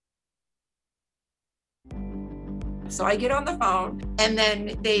So I get on the phone and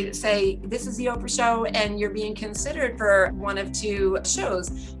then they say, this is the Oprah Show and you're being considered for one of two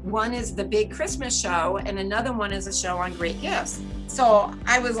shows. One is the big Christmas show and another one is a show on great gifts. So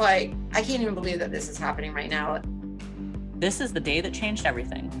I was like, I can't even believe that this is happening right now. This is The Day That Changed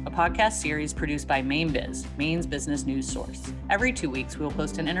Everything, a podcast series produced by Mainebiz, Maine's business news source. Every 2 weeks, we will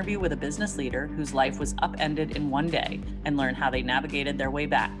post an interview with a business leader whose life was upended in one day and learn how they navigated their way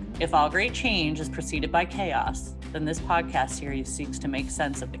back. If all great change is preceded by chaos, then this podcast series seeks to make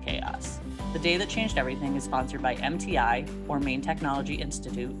sense of the chaos. The Day That Changed Everything is sponsored by MTI, or Maine Technology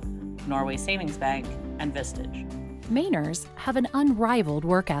Institute, Norway Savings Bank, and Vistage. Mainers have an unrivaled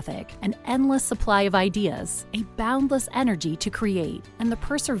work ethic, an endless supply of ideas, a boundless energy to create, and the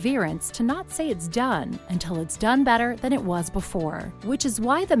perseverance to not say it's done until it's done better than it was before. Which is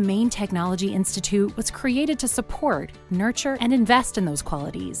why the Maine Technology Institute was created to support, nurture, and invest in those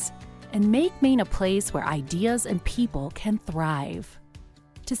qualities, and make Maine a place where ideas and people can thrive.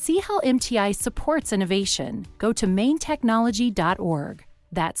 To see how MTI supports innovation, go to mainetechnology.org.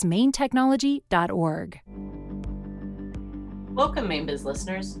 That's mainetechnology.org. Welcome, Mainebiz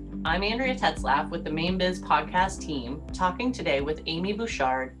listeners. I'm Andrea Tetzlaff with the Mainebiz podcast team, talking today with Amy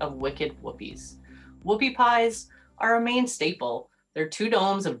Bouchard of Wicked Whoopies. Whoopie pies are a Maine staple. They're 2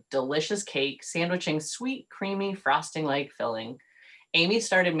 domes of delicious cake, sandwiching sweet, creamy, frosting-like filling. Amy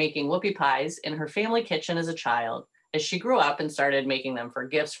started making whoopie pies in her family kitchen as a child. As she grew up and started making them for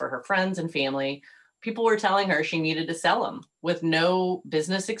gifts for her friends and family, people were telling her she needed to sell them. With no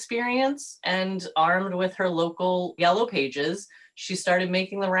business experience and armed with her local yellow pages, she started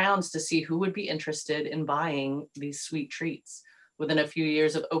making the rounds to see who would be interested in buying these sweet treats. Within a few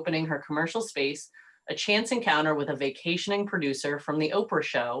years of opening her commercial space, a chance encounter with a vacationing producer from the Oprah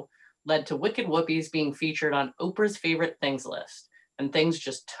Show led to Wicked Whoopies being featured on Oprah's favorite things list, and things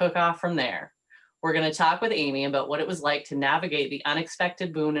just took off from there. We're going to talk with Amy about what it was like to navigate the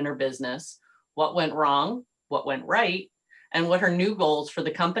unexpected boon in her business, what went wrong, what went right, and what her new goals for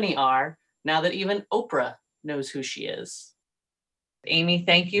the company are now that even Oprah knows who she is. Amy,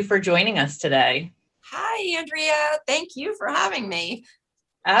 thank you for joining us today. Hi, Andrea. Thank you for having me.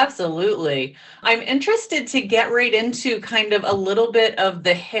 Absolutely. I'm interested to get right into kind of a little bit of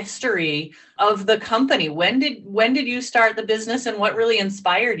the history of the company. When did you start the business and what really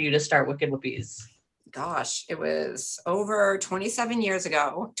inspired you to start Wicked Whoopies? Gosh, it was over 27 years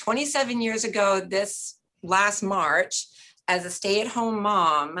ago. 27 years ago, this last March, as a stay-at-home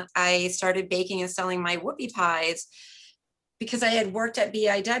mom, I started baking and selling my whoopie pies because I had worked at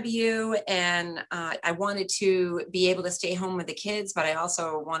BIW and I wanted to be able to stay home with the kids, but I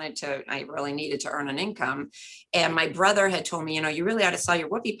also I really needed to earn an income. And my brother had told me, you really ought to sell your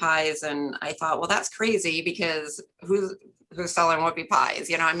whoopie pies. And I thought, well, that's crazy because who's selling whoopie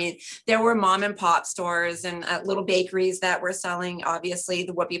pies? There were mom and pop stores and little bakeries that were selling, obviously,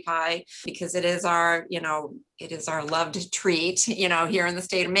 the whoopie pie because it is our loved treat, here in the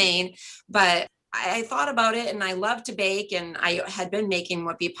state of Maine. But I thought about it and I love to bake, and I had been making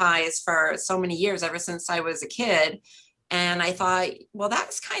whoopie pies for so many years, ever since I was a kid. And I thought, well,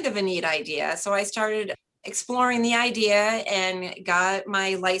 that's kind of a neat idea. So I started exploring the idea and got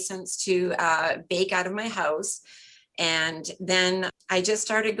my license to bake out of my house. And then I just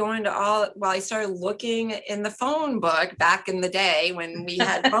started I started looking in the phone book back in the day when we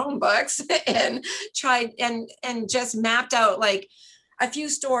had phone books and tried and just mapped out like a few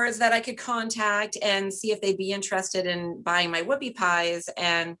stores that I could contact and see if they'd be interested in buying my whoopie pies.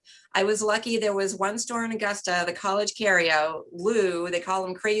 And I was lucky. There was one store in Augusta, the College Carryout, Lou, they call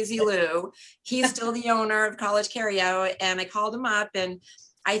him Crazy Lou. He's still the owner of College Carryout. And I called him up and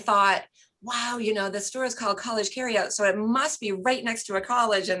I thought, wow, the store is called College Carryout, so it must be right next to a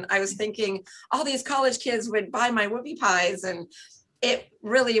college. And I was thinking all these college kids would buy my whoopie pies, and it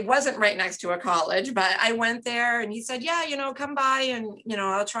really wasn't right next to a college. But I went there and he said, yeah, come by and,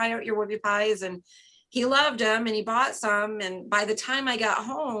 I'll try out your whoopie pies. And he loved them and he bought some. And by the time I got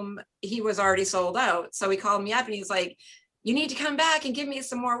home, he was already sold out. So he called me up and he's like, you need to come back and give me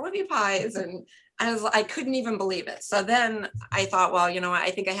some more whoopie pies. And I couldn't even believe it. So then I thought, well, I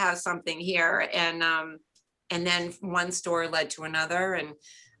think I have something here. And then one store led to another. And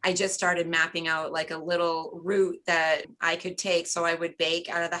I just started mapping out like a little route that I could take. So I would bake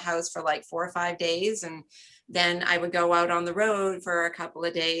out of the house for like 4 or 5 days. And then I would go out on the road for a couple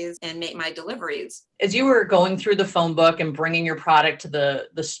of days and make my deliveries. As you were going through the phone book and bringing your product to the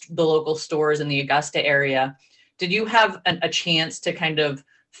local stores in the Augusta area, did you have a chance to kind of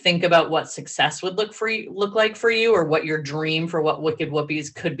think about what success would look like for you, or what your dream for what Wicked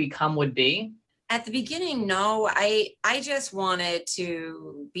Whoopies could become would be? At the beginning, no, I just wanted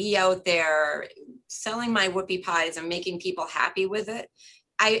to be out there selling my whoopie pies and making people happy with it.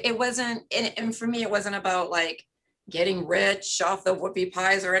 It wasn't, and for me, it wasn't about like getting rich off the whoopie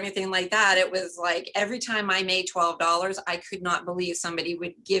pies or anything like that. It was like every time I made $12, I could not believe somebody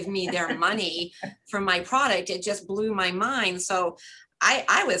would give me their money for my product. It just blew my mind. So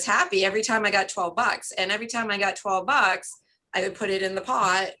I was happy every time I got $12. And every time I got $12, I would put it in the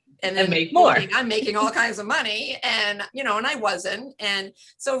pot and then make more. I'm making all kinds of money, and and I wasn't. And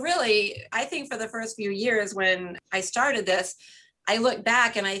so really, I think for the first few years when I started this, I look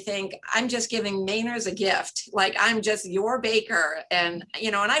back and I think I'm just giving Mainers a gift. Like I'm just your baker, and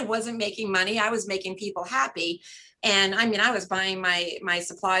and I wasn't making money. I was making people happy. And I mean, I was buying my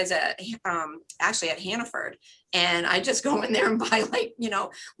supplies at actually at Hannaford, and I just go in there and buy like,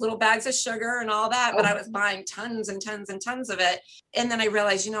 little bags of sugar and all that, but I was buying tons and tons and tons of it. And then I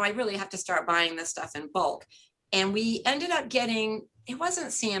realized, I really have to start buying this stuff in bulk. And we ended up getting, it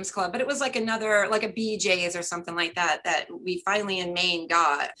wasn't Sam's Club, but it was like another, like a BJ's or something like that, that we finally in Maine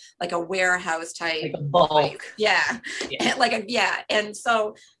got, like a warehouse type. Like a bulk. Place. Yeah. And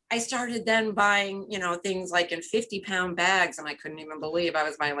so I started then buying, things like in 50-pound bags, and I couldn't even believe I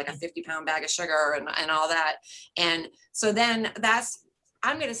was buying like a 50-pound bag of sugar and all that. And so then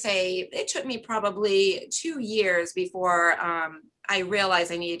I'm going to say it took me probably 2 years before I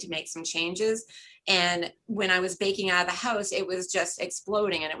realized I needed to make some changes. And when I was baking out of the house, it was just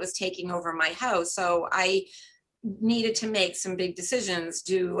exploding and it was taking over my house. So I needed to make some big decisions.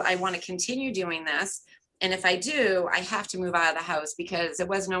 Do I want to continue doing this? And if I do, I have to move out of the house because there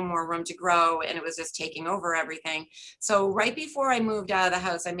was no more room to grow and it was just taking over everything. So right before I moved out of the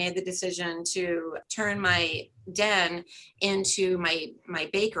house, I made the decision to turn my den into my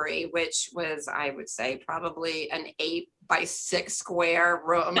bakery, which was, I would say, probably an 8x6 square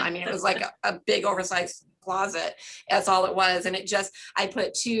room. I mean, it was like a big oversized closet. That's all it was. And I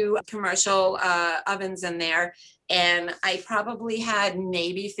put 2 commercial ovens in there. And I probably had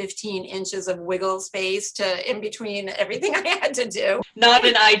maybe 15 inches of wiggle space in between everything I had to do. Not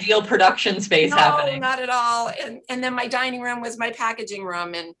an ideal production space happening. No, not at all. And then my dining room was my packaging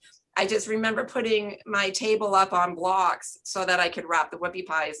room. And I just remember putting my table up on blocks so that I could wrap the whoopie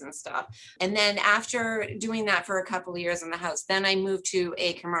pies and stuff. And then after doing that for a couple of years in the house, then I moved to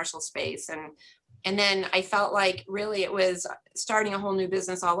a commercial space. And then I felt like really it was starting a whole new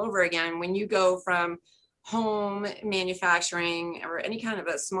business all over again. When you go from home manufacturing or any kind of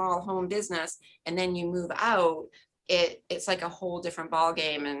a small home business, and then you move out, it's like a whole different ball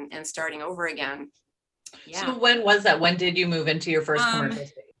game and starting over again. Yeah. So when was that? When did you move into your first commercial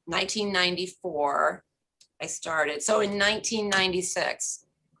space? 1994, I started. So in 1996,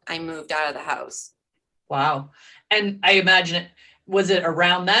 I moved out of the house. Wow. And I imagine was it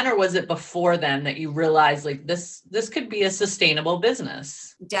around then or was it before then that you realized like this could be a sustainable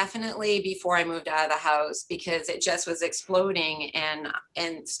business? Definitely before I moved out of the house, because it just was exploding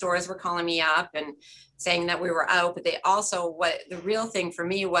and stores were calling me up and saying that we were out. But they also, what the real thing for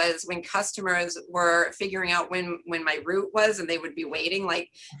me was when customers were figuring out when my route was, and they would be waiting, like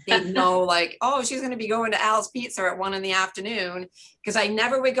they'd know like, oh, she's going to be going to Al's Pizza at 1 PM. Because I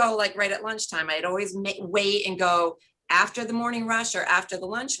never would go like right at lunchtime. I'd always wait and go after the morning rush or after the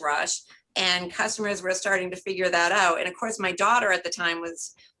lunch rush, and customers were starting to figure that out. And of course, my daughter at the time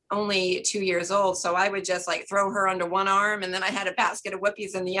was only 2 years old. So I would just like throw her under one arm, and then I had a basket of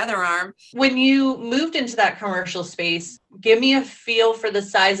Whoopies in the other arm. When you moved into that commercial space, give me a feel for the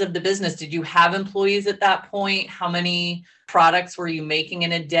size of the business. Did you have employees at that point? How many products were you making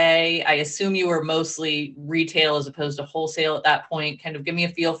in a day? I assume you were mostly retail as opposed to wholesale at that point. Kind of give me a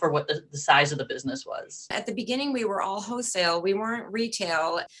feel for what the size of the business was. At the beginning, we were all wholesale. We weren't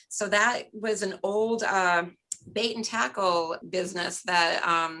retail. So that was an old bait and tackle business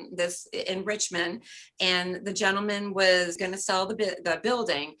that this in Richmond, and the gentleman was going to sell the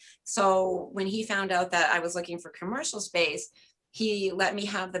building. So when he found out that I was looking for commercial space, he let me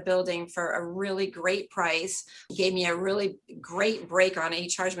have the building for a really great price. He gave me a really great break on it. He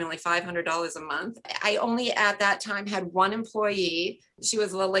charged me only $500 a month. I only at that time had one employee. She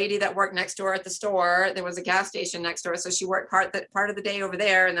was the lady that worked next door at the store. There was a gas station next door. So she worked part of the day over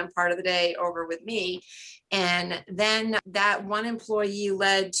there and then part of the day over with me. And then that one employee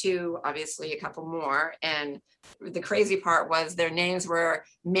led to obviously a couple more. And the crazy part was their names were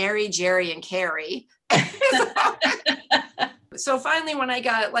Mary, Jerry, and Carrie. So finally, when I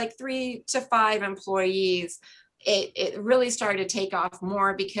got like 3 to 5 employees, it really started to take off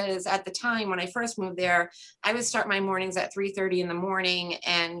more, because at the time when I first moved there, I would start my mornings at 3:30 in the morning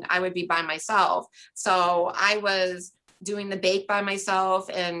and I would be by myself. So I was doing the bake by myself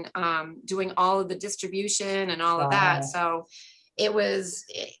and doing all of the distribution and all of that. So it was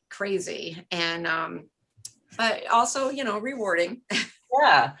crazy and but also, rewarding.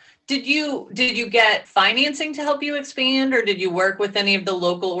 Yeah. Did you get financing to help you expand, or did you work with any of the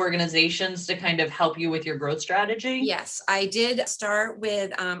local organizations to kind of help you with your growth strategy? Yes, I did start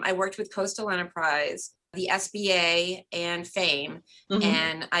with, I worked with Coastal Enterprise, the SBA and FAME.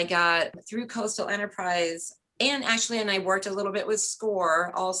 And I got through Coastal Enterprise and I worked a little bit with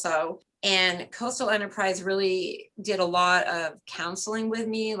SCORE also. And Coastal Enterprise really did a lot of counseling with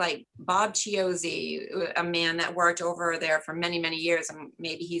me, like Bob Chiozzi, a man that worked over there for many, many years, and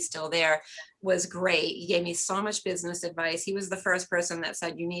maybe he's still there, was great. He gave me so much business advice. He was the first person that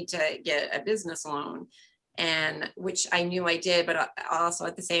said, you need to get a business loan, and which I knew I did, but also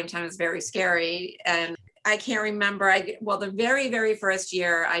at the same time, it's very scary. And I can't remember. The very, very first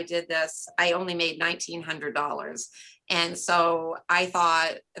year I did this, I only made $1,900. And so I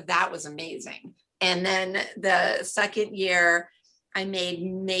thought that was amazing. And then the second year I made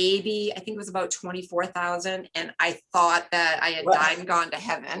maybe, I think it was about 24,000. And I thought that I had died and gone to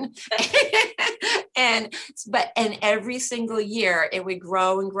heaven. and every single year it would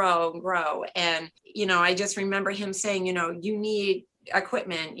grow and grow and grow. And, I just remember him saying, you need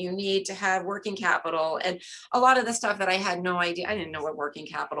equipment, you need to have working capital, and a lot of the stuff that I had no idea. I didn't know what working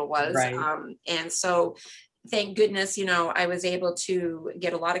capital was. Right. And so thank goodness, I was able to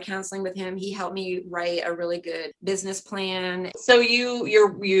get a lot of counseling with him. He helped me write a really good business plan. So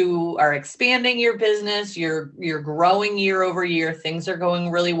you are expanding your business, you're growing year over year, things are going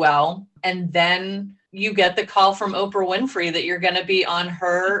really well. And then you get the call from Oprah Winfrey that you're going to be on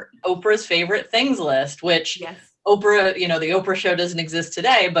her Oprah's favorite things list, which yes. Oprah, the Oprah Show doesn't exist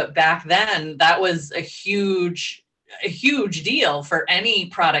today, but back then that was a huge deal for any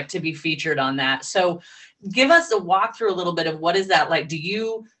product to be featured on that. So give us a walkthrough a little bit of what is that like? Do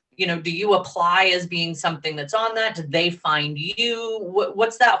you apply as being something that's on that? Did they find you?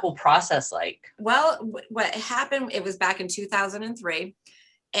 What's that whole process like? Well, what happened, it was back in 2003.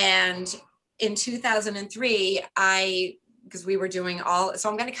 And in 2003, because we were doing so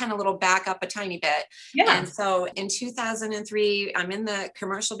I'm going to kind of little back up a tiny bit. Yeah. And so in 2003, I'm in the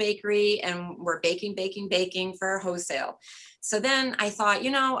commercial bakery and we're baking for wholesale. So then I thought,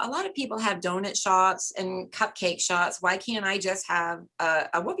 a lot of people have donut shops and cupcake shops. Why can't I just have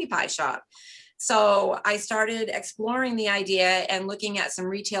a whoopie pie shop? So I started exploring the idea and looking at some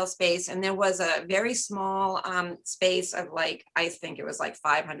retail space. And there was a very small space of I think it was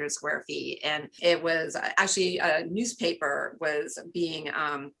 500 square feet. And it was actually a newspaper was being,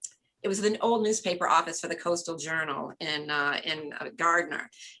 it was an old newspaper office for the Coastal Journal in Gardner.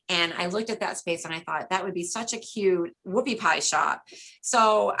 And I looked at that space and I thought that would be such a cute whoopie pie shop.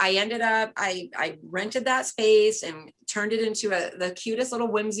 So I ended up, I rented that space and turned it into the cutest little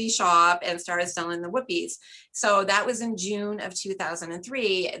whimsy shop and started selling the Whoopies. So that was in June of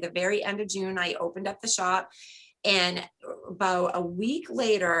 2003. At the very end of June, I opened up the shop. And about a week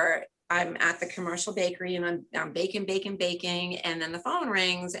later, I'm at the commercial bakery and I'm baking. And then the phone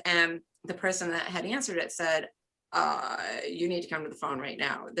rings and the person that had answered it said, you need to come to the phone right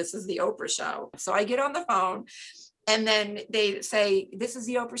now. This is the Oprah Show. So I get on the phone and then they say, this is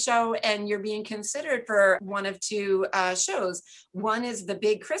the Oprah Show and you're being considered for one of two shows. One is the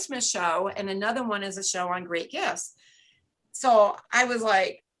big Christmas show and another one is a show on great gifts. So I was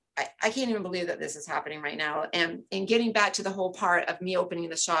like, I can't even believe that this is happening right now. And in getting back to the whole part of me opening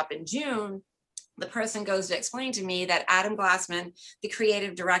the shop in June, the person goes to explain to me that Adam Glassman, the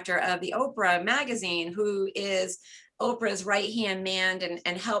creative director of the Oprah magazine, who is Oprah's right-hand man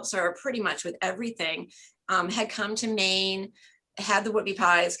and helps her pretty much with everything, had come to Maine, had the Whoopie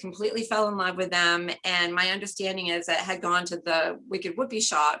Pies, completely fell in love with them. And my understanding is that had gone to the Wicked Whoopie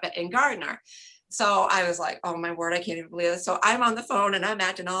shop in Gardner. So I was like, oh my word, I can't even believe this. So I'm on the phone and I'm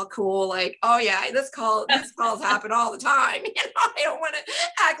acting all cool. Like, oh yeah, these calls happen all the time. I don't want to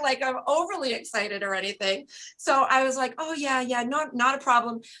act like I'm overly excited or anything. So I was like, oh yeah, not a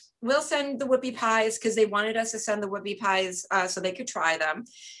problem. We'll send the Whoopie Pies because they wanted us to send the Whoopie Pies so they could try them.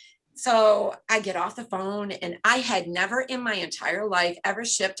 So I get off the phone and I had never in my entire life ever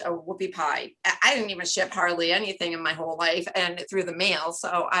shipped a Whoopie Pie. I didn't even ship hardly anything in my whole life and through the mail.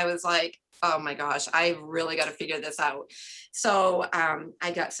 So I was like, oh my gosh, I really got to figure this out. So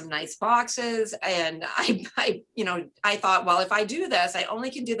I got some nice boxes and I thought, well, if I do this, I only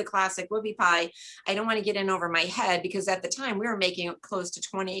can do the classic Whoopie Pie. I don't want to get in over my head because at the time we were making close to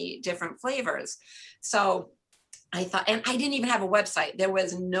 20 different flavors. So I thought, and I didn't even have a website. There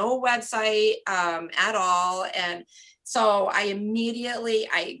was no website at all. And so I immediately,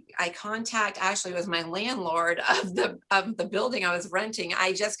 I actually was my landlord of the building I was renting.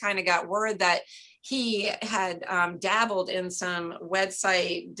 I just kind of got word that he had dabbled in some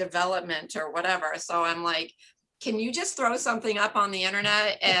website development or whatever. So I'm like, can you just throw something up on the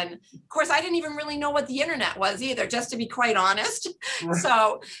internet? And of course, I didn't even really know what the internet was either, just to be quite honest.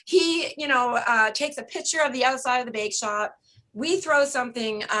 So he, takes a picture of the outside of the bake shop. We throw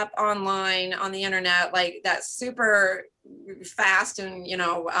something up online on the internet, like that's super fast and,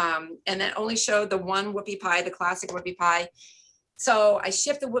 and it only showed the one whoopie pie, the classic whoopie pie. So I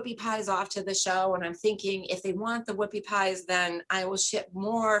ship the whoopie pies off to the show, and I'm thinking, if they want the whoopie pies, then I will ship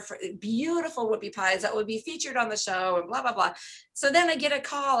more for beautiful whoopie pies that will be featured on the show and blah, blah, blah. So then I get a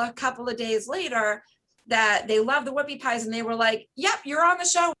call a couple of days later that they love the whoopie pies, and they were like, yep, you're on the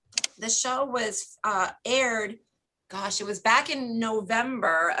show. The show was aired, gosh, it was back in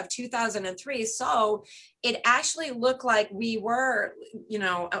November of 2003. So it actually looked like we were,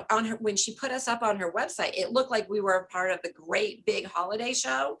 on her, when she put us up on her website, it looked like we were a part of the great big holiday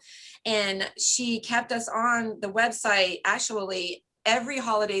show. And she kept us on the website actually every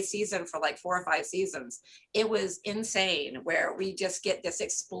holiday season for like 4 or 5 seasons. It was insane where we just get this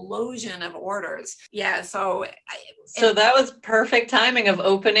explosion of orders. Yeah. So that was perfect timing of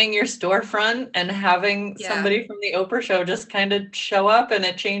opening your storefront and having somebody from the Oprah Show just kind of show up, and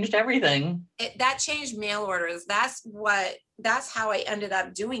it changed everything. That changed mail orders. That's how I ended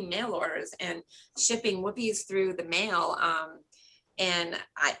up doing mail orders and shipping Whoopies through the mail. And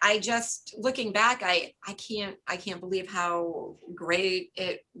I just, looking back, I can't believe how great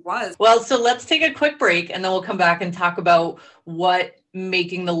it was. Well, so let's take a quick break, and then we'll come back and talk about what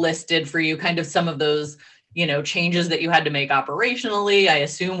making the list did for you, kind of some of those, changes that you had to make operationally. I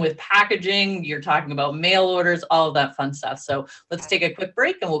assume with packaging, you're talking about mail orders, all of that fun stuff. So let's take a quick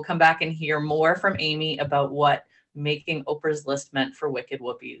break, and we'll come back and hear more from Amy about what making Oprah's list meant for Wicked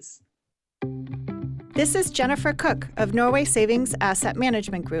Whoopies. This is Jennifer Cook of Norway Savings Asset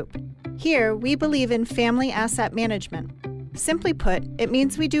Management Group. Here, we believe in family asset management. Simply put, it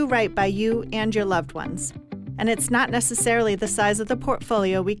means we do right by you and your loved ones. And it's not necessarily the size of the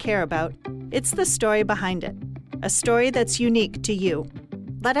portfolio we care about, it's the story behind it. A story that's unique to you.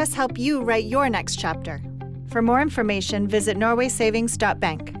 Let us help you write your next chapter. For more information, visit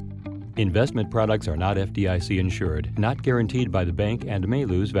norwaysavings.bank. Investment products are not FDIC insured, not guaranteed by the bank, and may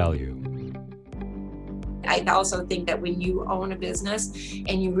lose value. I also think that when you own a business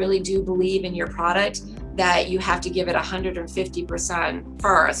and you really do believe in your product, that you have to give it 150%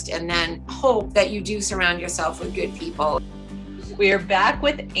 first, and then hope that you do surround yourself with good people. We are back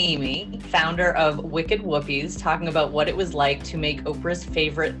with Amy, founder of Wicked Whoopies, talking about what it was like to make Oprah's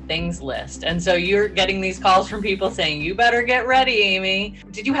favorite things list. And so you're getting these calls from people saying, you better get ready, Amy.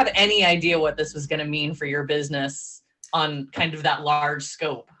 Did you have any idea what this was going to mean for your business on kind of that large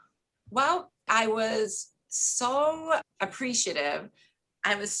scope? Well, I was so appreciative.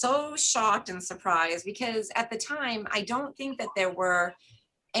 I was so shocked and surprised because at the time, I don't think that there were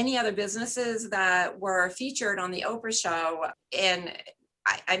any other businesses that were featured on the Oprah Show. And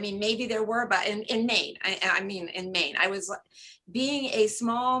I mean, maybe there were, but in Maine, in Maine, I was being a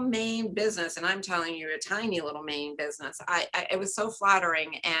small Maine business, and I'm telling you, a tiny little Maine business. It was so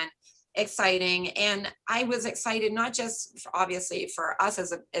flattering and exciting. And I was excited, not just obviously for us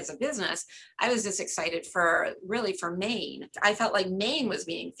as a business, I was just excited for Maine. I felt like Maine was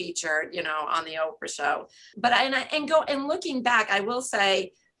being featured, on the Oprah Show. But and looking back, I will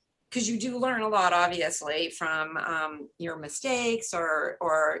say, because you do learn a lot, obviously, from your mistakes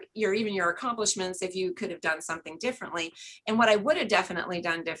or even your accomplishments, if you could have done something differently. And what I would have definitely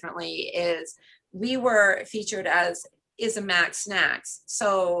done differently is we were featured as Isamac Snacks.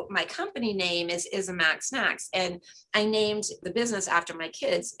 So my company name is Isamac Snacks, and I named the business after my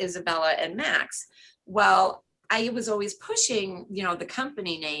kids, Isabella and Max. Well, I was always pushing, the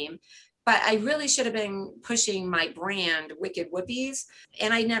company name, but I really should have been pushing my brand, Wicked Whoopies.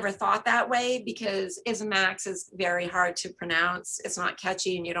 And I never thought that way because Isamax is very hard to pronounce. It's not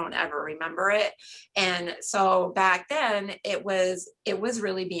catchy and you don't ever remember it. And so back then it was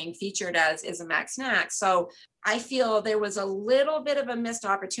really being featured as Isamax Snacks. So I feel there was a little bit of a missed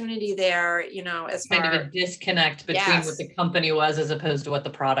opportunity there, as kind of a disconnect between what the company was as opposed to what the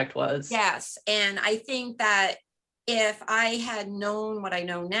product was. Yes. And I think that if I had known what I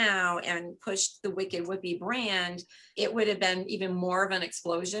know now and pushed the Wicked Whoopie brand, it would have been even more of an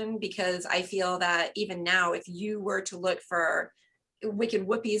explosion, because I feel that even now, if you were to look for Wicked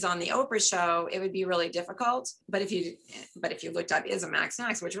Whoopies on the Oprah Show, it would be really difficult. But if you looked up Isamax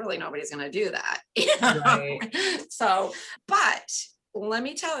Snacks, which really nobody's going to do that. Right. So, but let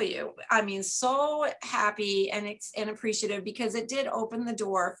me tell you, I mean, so happy and appreciative, because it did open the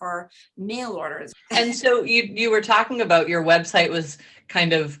door for mail orders. And so you were talking about your website was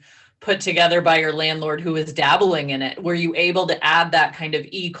kind of put together by your landlord who was dabbling in it. Were you able to add that kind of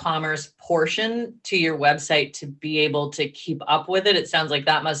e-commerce portion to your website to be able to keep up with it? It sounds like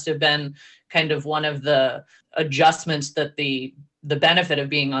that must have been kind of one of the adjustments that the benefit of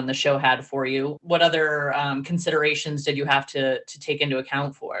being on the show had for you. What other considerations did you have to take into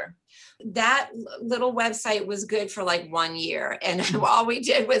account for? That little website was good for like 1 year. And all we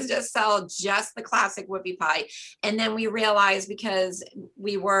did was just sell just the classic whoopie pie. And then we realized, because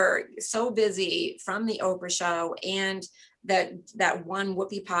we were so busy from the Oprah Show and that one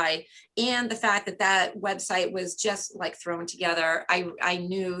whoopie pie, and the fact that website was just like thrown together, I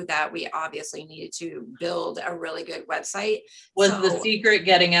knew that we obviously needed to build a really good website. Was the secret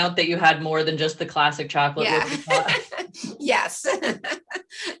getting out that you had more than just the classic chocolate whoopie pie? Yes.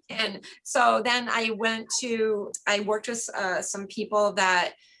 And so then I worked with some people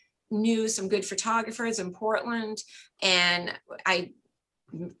that knew some good photographers in Portland, and I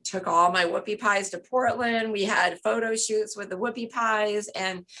took all my whoopie pies to Portland. We had photo shoots with the whoopie pies,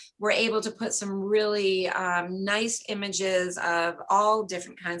 and we're able to put some really nice images of all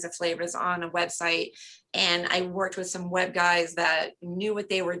different kinds of flavors on a website. And I worked with some web guys that knew what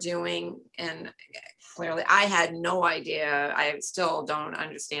they were doing, and clearly I had no idea. I still don't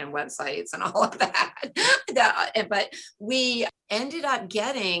understand websites and all of that. But we ended up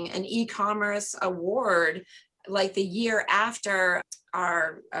getting an e-commerce award like the year after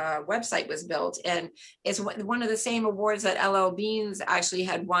our website was built. And it's one of the same awards that LL Beans actually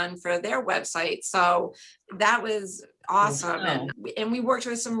had won for their website. So that was awesome. Wow. And we worked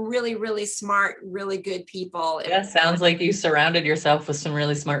with some really, really smart, really good people. Yeah, sounds like you surrounded yourself with some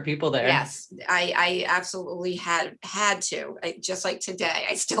really smart people there. Yes, I absolutely had to. Just like today,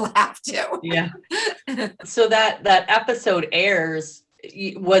 I still have to. Yeah. So that episode airs.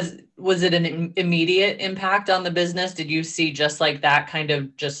 Was it an immediate impact on the business? Did you see just like that kind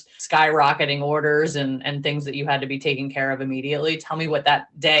of just skyrocketing orders and things that you had to be taken care of immediately? Tell me what that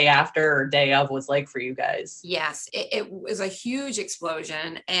day after or day of was like for you guys. Yes, it was a huge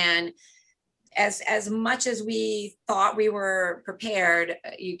explosion. And as much as we thought we were prepared,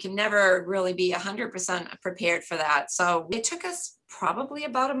 you can never really be 100% prepared for that. So it took us probably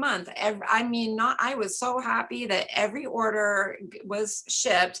about a month. I was so happy that every order was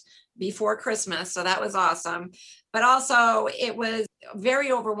shipped before Christmas. So that was awesome. But also it was a very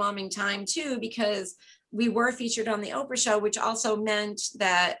overwhelming time too, because we were featured on the Oprah Show, which also meant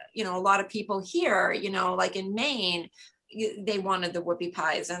that, a lot of people here, like in Maine, they wanted the whoopie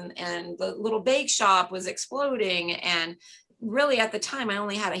pies, and the little bake shop was exploding. And really at the time, I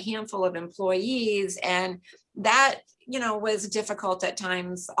only had a handful of employees, and that, was difficult at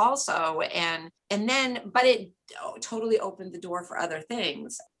times also. But it totally opened the door for other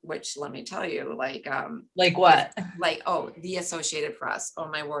things, which let me tell you, like what? The Associated Press. Oh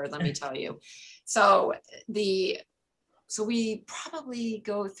my word, let me tell you. So we probably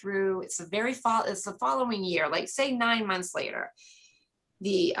go through, it's the following year, like say 9 months later,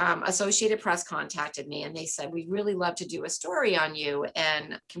 the Associated Press contacted me, and they said, we'd really love to do a story on you,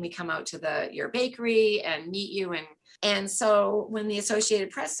 and can we come out to your bakery and meet you? And so when the Associated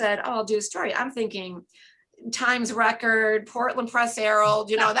Press said, oh, I'll do a story, I'm thinking Times Record, Portland Press Herald,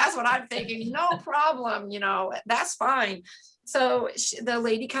 that's what I'm thinking. No problem, that's fine. So the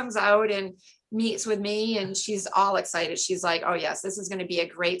lady comes out and meets with me, and she's all excited. She's like, oh yes, this is going to be a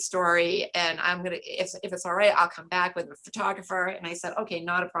great story. And I'm going to, if it's all right, I'll come back with a photographer. And I said, okay,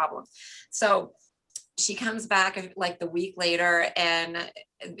 not a problem. So she comes back like the week later, and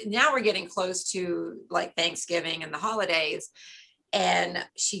now we're getting close to like Thanksgiving and the holidays. And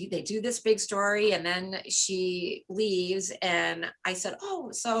they do this big story, and then she leaves. And I said,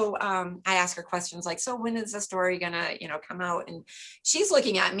 I ask her questions like, so when is the story gonna, come out? And she's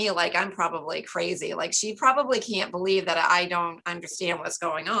looking at me like I'm probably crazy. Like she probably can't believe that I don't understand what's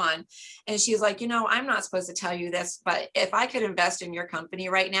going on. And she's like, I'm not supposed to tell you this, but if I could invest in your company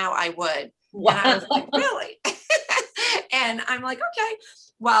right now, I would. Wow. And I was like, really? And I'm like, okay.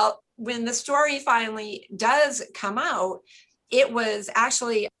 Well, when the story finally does come out, it was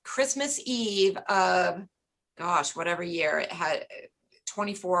actually Christmas Eve of, whatever year it had,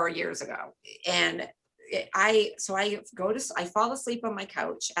 24 years ago. And I fall asleep on my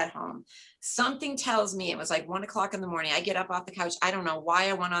couch at home. Something tells me, it was like 1 o'clock in the morning. I get up off the couch. I don't know why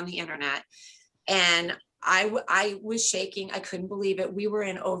I went on the internet, and I was shaking. I couldn't believe it. We were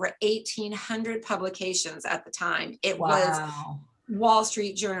in over 1,800 publications at the time. It was Wall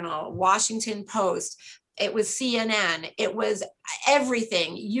Street Journal, Washington Post. It was CNN. It was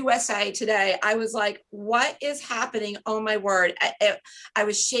everything. USA Today. I was like, what is happening? Oh my word. I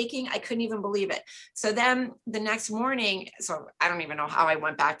was shaking. I couldn't even believe it. So then the next morning, so I don't even know how I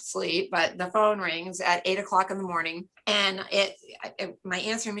went back to sleep, but the phone rings at 8 o'clock in the morning, and my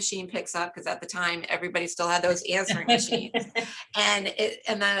answering machine picks up, because at the time everybody still had those answering machines. And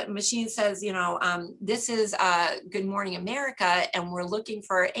the machine says, this is Good Morning America, and we're looking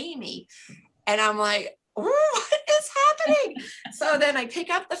for Amy. And I'm like, what is happening? So then I pick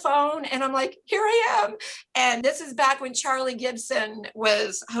up the phone and I'm like, here I am. And this is back when Charlie Gibson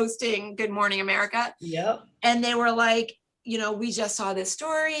was hosting Good Morning America. Yep. And they were like, we just saw this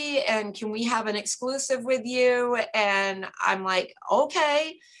story, and can we have an exclusive with you? And I'm like,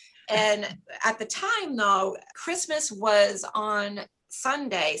 okay. And at the time though, Christmas was on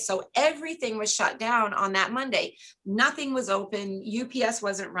Sunday. So everything was shut down on that Monday. Nothing was open. UPS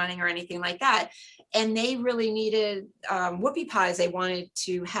wasn't running or anything like that. And they really needed Whoopie pies. They wanted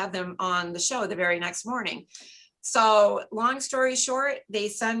to have them on the show the very next morning. So long story short, they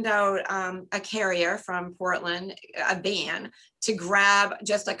send out a carrier from Portland, a van, to grab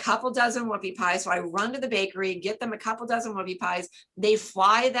just a couple dozen Whoopie pies. So I run to the bakery, get them a couple dozen Whoopie pies. They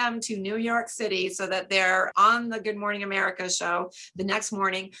fly them to New York City so that they're on the Good Morning America show the next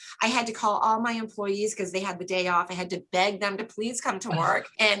morning. I had to call all my employees because they had the day off. I had to beg them to please come to work.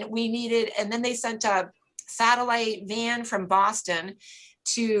 And then they sent a satellite van from Boston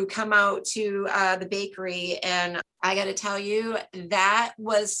to come out to the bakery. And I got to tell you, that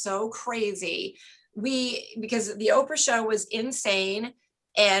was so crazy. Because the Oprah Show was insane.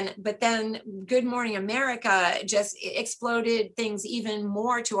 But then Good Morning America just exploded things even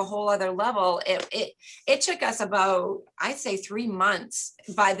more to a whole other level. It took us about, I'd say 3 months.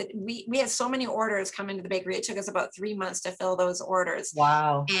 We had so many orders come into the bakery. It took us about 3 months to fill those orders.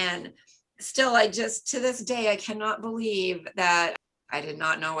 Wow. And still, to this day, I cannot believe that I did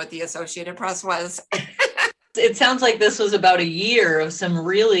not know what the Associated Press was. It sounds like this was about a year of some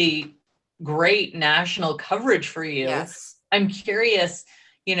really great national coverage for you. Yes. I'm curious,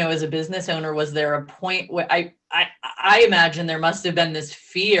 as a business owner, was there a point where I imagine there must have been this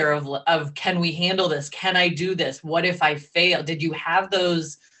fear of can we handle this? Can I do this? What if I fail? Did you have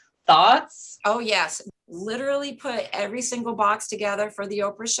those thoughts? Oh, yes. Literally put every single box together for the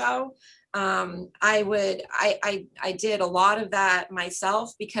Oprah Show. I did a lot of that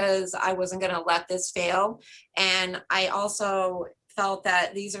myself because I wasn't going to let this fail. And I also felt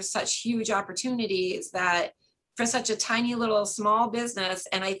that these are such huge opportunities that for such a tiny little small business.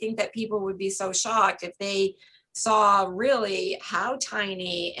 And I think that people would be so shocked if they saw really how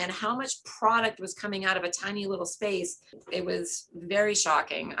tiny and how much product was coming out of a tiny little space. It was very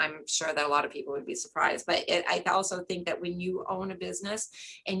shocking. I'm sure that a lot of people would be surprised, but I also think that when you own a business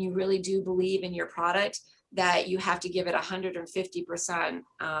and you really do believe in your product, that you have to give it 150%,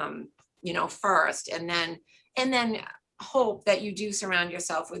 first, and then hope that you do surround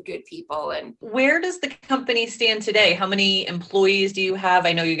yourself with good people. And where does the company stand today? How many employees do you have?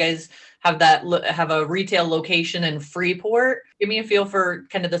 I know you guys have a retail location in Freeport. Give me a feel for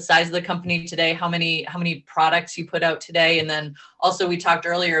kind of the size of the company today, how many products you put out today. And then also we talked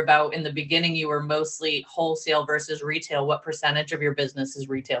earlier about in the beginning, you were mostly wholesale versus retail. What percentage of your business is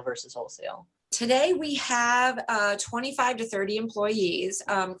retail versus wholesale? Today we have 25 to 30 employees,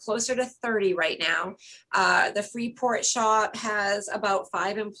 closer to 30 right now. The Freeport shop has about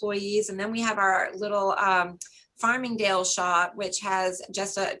 5 employees. And then we have our little Farmingdale shop, which has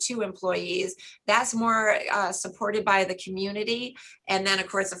just 2 employees. That's more supported by the community. And then, of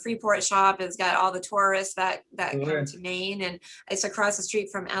course, the Freeport shop has got all the tourists that come to Maine, and it's across the street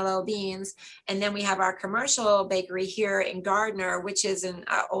from LL Beans. And then we have our commercial bakery here in Gardner, which is an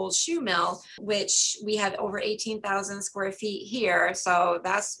old shoe mill, which we have over 18,000 square feet here. So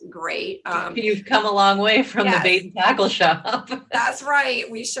that's great. You've come a long way from the bait and tackle shop. That's right.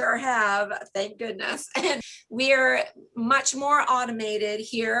 We sure have. Thank goodness. And we're much more automated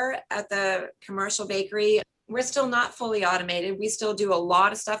here at the commercial bakery. We're still not fully automated. We still do a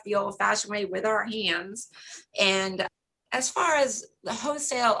lot of stuff the old-fashioned way with our hands. And as far as the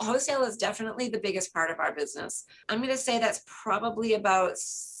wholesale is definitely the biggest part of our business. I'm going to say that's probably about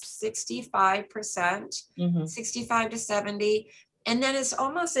 65%, 65 to 70. And then it's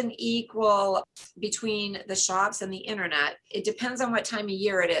almost an equal between the shops and the internet. It depends on what time of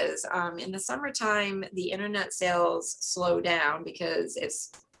year it is. In the summertime, the internet sales slow down because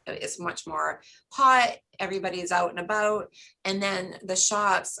it's it's much more hot. Everybody's out and about. And then the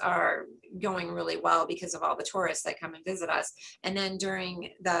shops are going really well because of all the tourists that come and visit us. And then during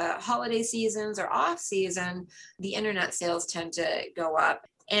the holiday seasons or off season, the internet sales tend to go up.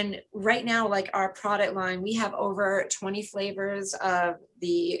 And right now, like our product line, we have over 20 flavors of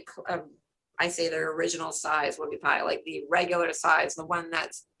I say the original size Whoopie pie, like the regular size, the one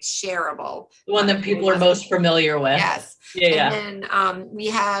that's shareable. The one that people are most familiar with. Yes. Yeah. And then we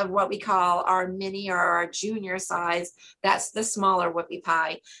have what we call our mini or our junior size. That's the smaller Whoopie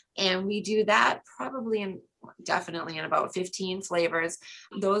pie. And we do that definitely in about 15 flavors.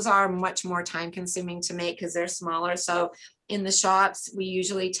 Those are much more time consuming to make because they're smaller. So in the shops, we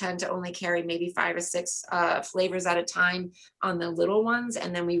usually tend to only carry maybe 5 or 6 flavors at a time on the little ones.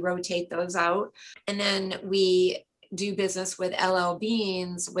 And then we rotate those out. And then we do business with LL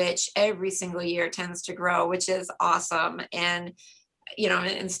Beans, which every single year tends to grow, which is awesome. And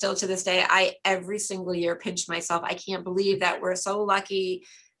and still to this day, I every single year pinch myself. I can't believe that we're so lucky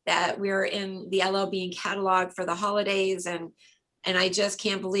that we're in the LL Bean catalog for the holidays. And I just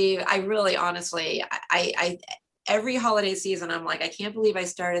can't believe, I really honestly, I every holiday season, I'm like, I can't believe I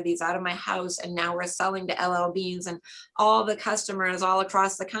started these out of my house and now we're selling to LL Beans and all the customers all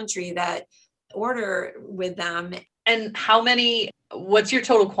across the country that order with them. And what's your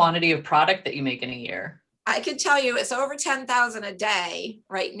total quantity of product that you make in a year? I could tell you it's over 10,000 a day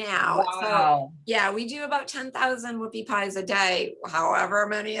right now. Wow. So yeah, we do about 10,000 Whoopie pies a day, however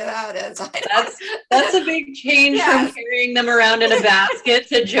many of that is. That's a big change from carrying them around in a basket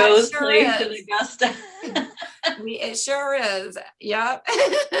to Joe's place in Augusta. It sure is. Yep.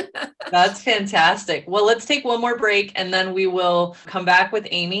 That's fantastic. Well, let's take one more break and then we will come back with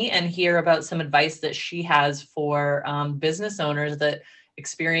Amy and hear about some advice that she has for business owners that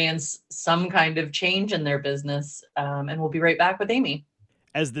experience some kind of change in their business. And we'll be right back with Amy.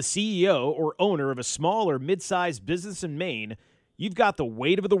 As the CEO or owner of a small or mid-sized business in Maine, you've got the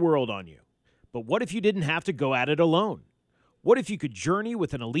weight of the world on you. But what if you didn't have to go at it alone? What if you could journey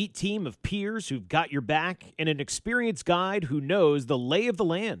with an elite team of peers who've got your back and an experienced guide who knows the lay of the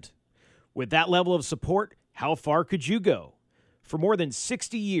land? With that level of support, how far could you go? For more than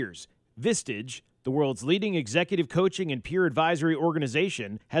 60 years, Vistage, the world's leading executive coaching and peer advisory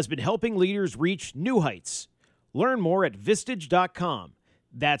organization, has been helping leaders reach new heights. Learn more at Vistage.com.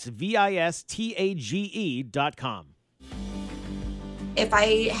 That's VISTAGE.com. If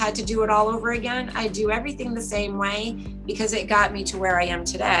I had to do it all over again, I'd do everything the same way because it got me to where I am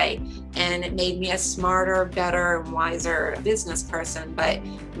today. And it made me a smarter, better, wiser business person. But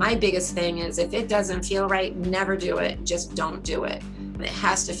my biggest thing is if it doesn't feel right, never do it. Just don't do it. It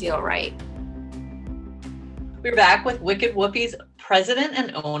has to feel right. We're back with Wicked Whoopie's president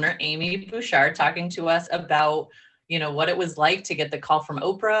and owner, Amy Bouchard, talking to us about, what it was like to get the call from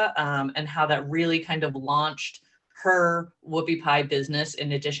Oprah and how that really kind of launched her Whoopie pie business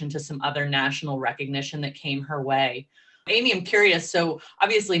in addition to some other national recognition that came her way. Amy, I'm curious. So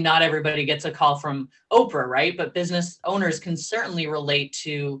obviously not everybody gets a call from Oprah, right? But business owners can certainly relate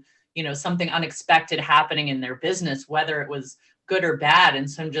to, something unexpected happening in their business, whether it was good or bad. And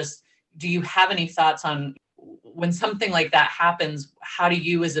so do you have any thoughts on when something like that happens, how do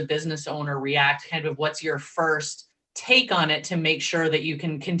you as a business owner react? Kind of what's your first take on it to make sure that you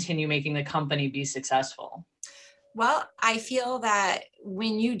can continue making the company be successful? Well, I feel that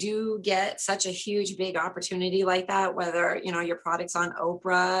when you do get such a huge, big opportunity like that, whether, your product's on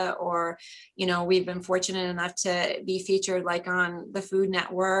Oprah or, we've been fortunate enough to be featured like on the Food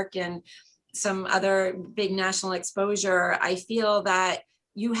Network and some other big national exposure, I feel that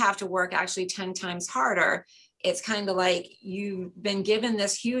you have to work actually 10 times harder. It's kind of like you've been given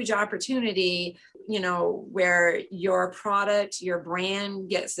this huge opportunity, where your product, your brand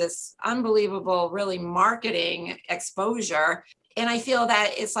gets this unbelievable, really marketing exposure. And I feel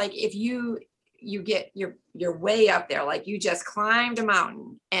that it's like if you get you're way up there, like you just climbed a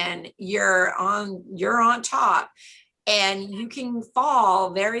mountain and you're on top. And you can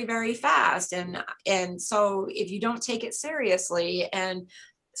fall very, very fast. And so if you don't take it seriously, and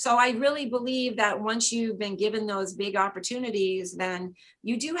so I really believe that once you've been given those big opportunities, then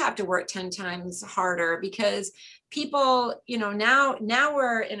you do have to work 10 times harder because people, now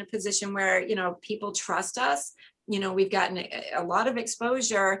we're in a position where, people trust us. We've gotten a lot of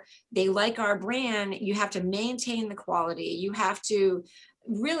exposure. They like our brand. You have to maintain the quality. You have to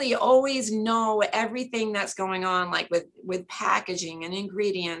really always know everything that's going on, like with packaging and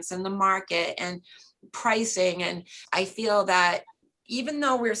ingredients and the market and pricing. And I feel that even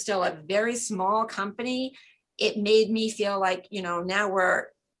though we're still a very small company, it made me feel like, now we're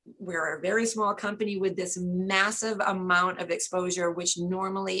we're a very small company with this massive amount of exposure, which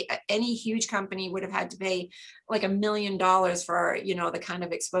normally any huge company would have had to pay like $1 million for, the kind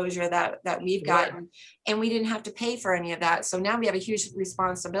of exposure that we've gotten. And we didn't have to pay for any of that. So now we have a huge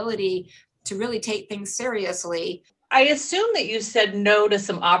responsibility to really take things seriously. I assume that you said no to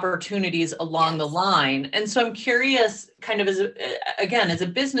some opportunities along the line. And so I'm curious, kind of as a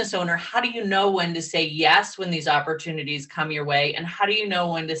business owner, how do you know when to say yes when these opportunities come your way? And how do you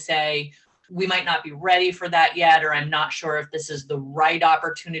know when to say, we might not be ready for that yet, or I'm not sure if this is the right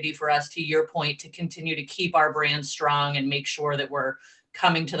opportunity for us, to your point, to continue to keep our brand strong and make sure that we're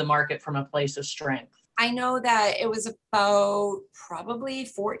coming to the market from a place of strength? I know that it was about probably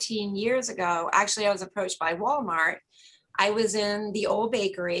 14 years ago. Actually, I was approached by Walmart. I was in the old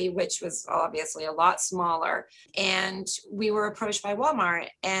bakery, which was obviously a lot smaller, and we were approached by Walmart,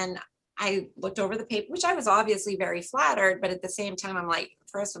 and I looked over the paper, which I was obviously very flattered, but at the same time, I'm like,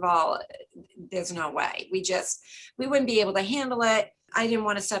 first of all, there's no way. We wouldn't be able to handle it. I didn't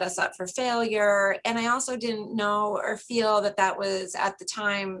want to set us up for failure. And I also didn't know or feel that was at the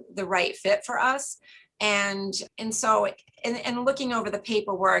time the right fit for us. And so looking over the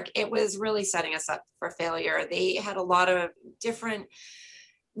paperwork, it was really setting us up for failure. They had a lot of different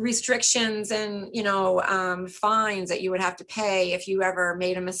restrictions and, fines that you would have to pay if you ever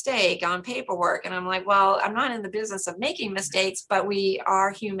made a mistake on paperwork. And I'm like, well, I'm not in the business of making mistakes, but we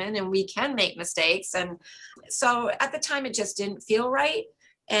are human and we can make mistakes. And so at the time, it just didn't feel right.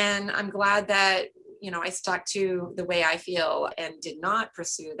 And I'm glad that I stuck to the way I feel and did not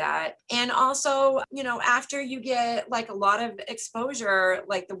pursue that. And also, after you get like a lot of exposure,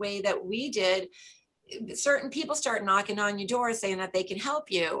 like the way that we did, certain people start knocking on your door saying that they can help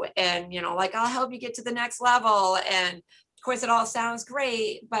you. And, like, I'll help you get to the next level. And of course, it all sounds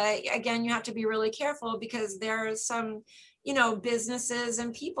great. But again, you have to be really careful because there's some businesses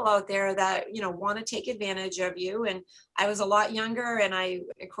and people out there that, want to take advantage of you. And I was a lot younger, and I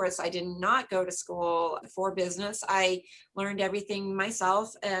did not go to school for business. I learned everything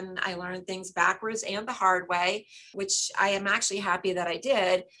myself, and I learned things backwards and the hard way, which I am actually happy that I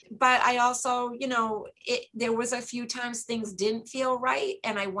did. But I also, there was a few times things didn't feel right,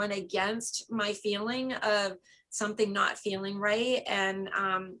 and I went against my feeling of something not feeling right. And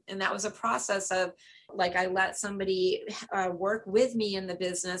that was a process of, like, I let somebody work with me in the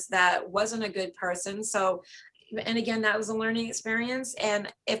business that wasn't a good person. So, and again, that was a learning experience.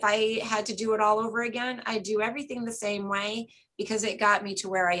 And if I had to do it all over again, I'd do everything the same way because it got me to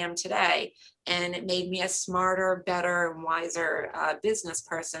where I am today. And it made me a smarter, better, and wiser business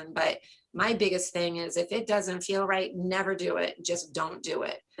person. But my biggest thing is, if it doesn't feel right, never do it. Just don't do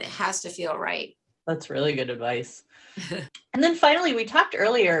it. It has to feel right. That's really good advice. And then finally, we talked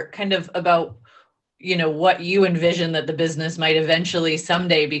earlier kind of about, what you envision that the business might eventually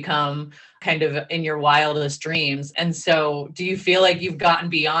someday become, kind of in your wildest dreams. And so do you feel like you've gotten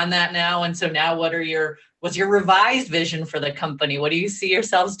beyond that now? And so now what's your revised vision for the company? What do you see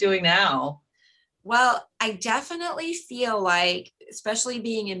yourselves doing now? Well, I definitely feel like, especially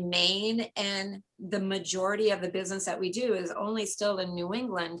being in Maine, and the majority of the business that we do is only still in New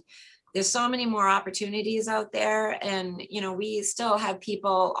England, there's so many more opportunities out there. And, we still have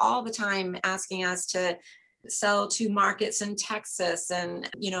people all the time asking us to sell to markets in Texas and,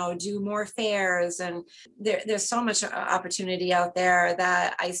 do more fairs. And there's so much opportunity out there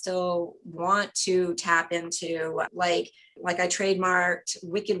that I still want to tap into. Like I trademarked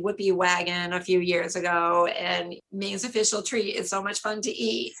Wicked Whoopie Wagon a few years ago, and Maine's official treat is so much fun to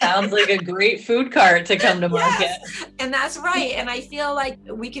eat. Sounds like a great food cart to come to market. Yes, and that's right. And I feel like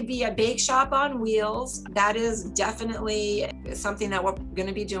we could be a bake shop on wheels. That is definitely something that we're going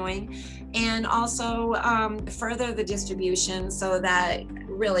to be doing. And also further the distribution so that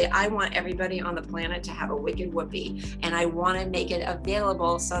really, I want everybody on the planet to have a Wicked Whoopie. And I want to make it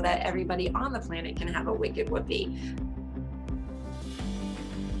available so that everybody on the planet can have a Wicked Whoopie.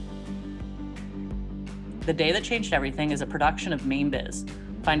 The Day That Changed Everything is a production of Mainebiz.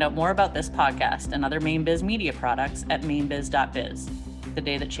 Find out more about this podcast and other Mainebiz media products at mainebiz.biz. The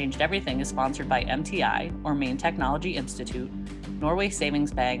Day That Changed Everything is sponsored by MTI, or Maine Technology Institute, Norway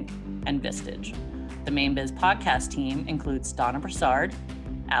Savings Bank, and Vistage. The Mainebiz podcast team includes Donna Broussard,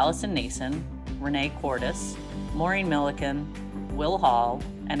 Allison Nason, Renee Cordis, Maureen Milliken, Will Hall,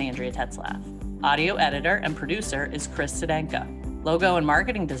 and Andrea Tetzlaff. Audio editor and producer is Chris Sedenka. Logo and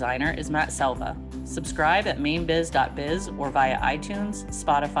marketing designer is Matt Selva. Subscribe at mainebiz.biz or via iTunes,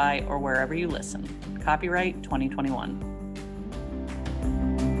 Spotify, or wherever you listen. Copyright 2021.